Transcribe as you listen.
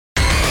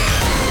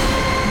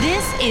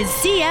is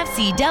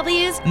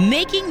CFCW's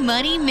Making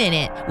Money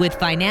Minute with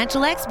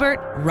financial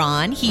expert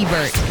Ron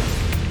Hebert.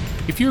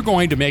 If you're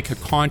going to make a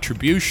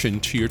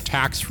contribution to your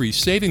tax-free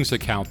savings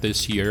account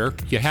this year,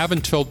 you have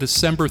until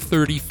December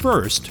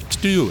 31st to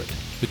do it.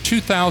 The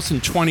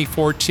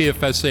 2024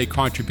 TFSA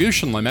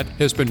contribution limit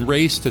has been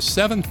raised to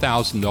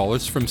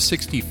 $7,000 from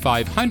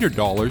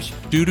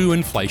 $6,500 due to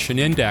inflation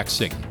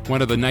indexing.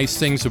 One of the nice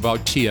things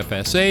about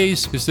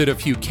TFSAs is that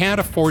if you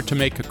can't afford to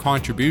make a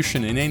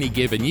contribution in any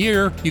given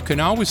year, you can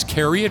always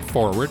carry it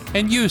forward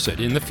and use it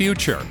in the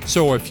future.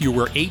 So if you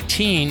were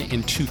 18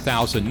 in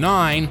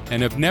 2009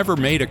 and have never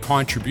made a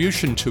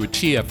contribution to a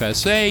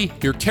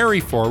TFSA, your carry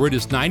forward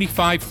is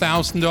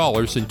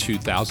 $95,000 in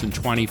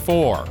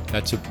 2024.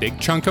 That's a big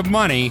chunk of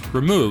money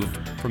removed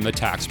from the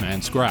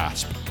taxman's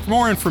grasp. For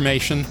more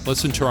information,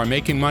 listen to our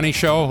Making Money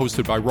show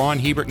hosted by Ron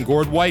Hebert and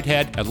Gord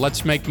Whitehead at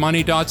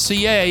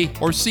letsmakemoney.ca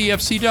or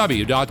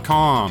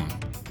cfcw.com.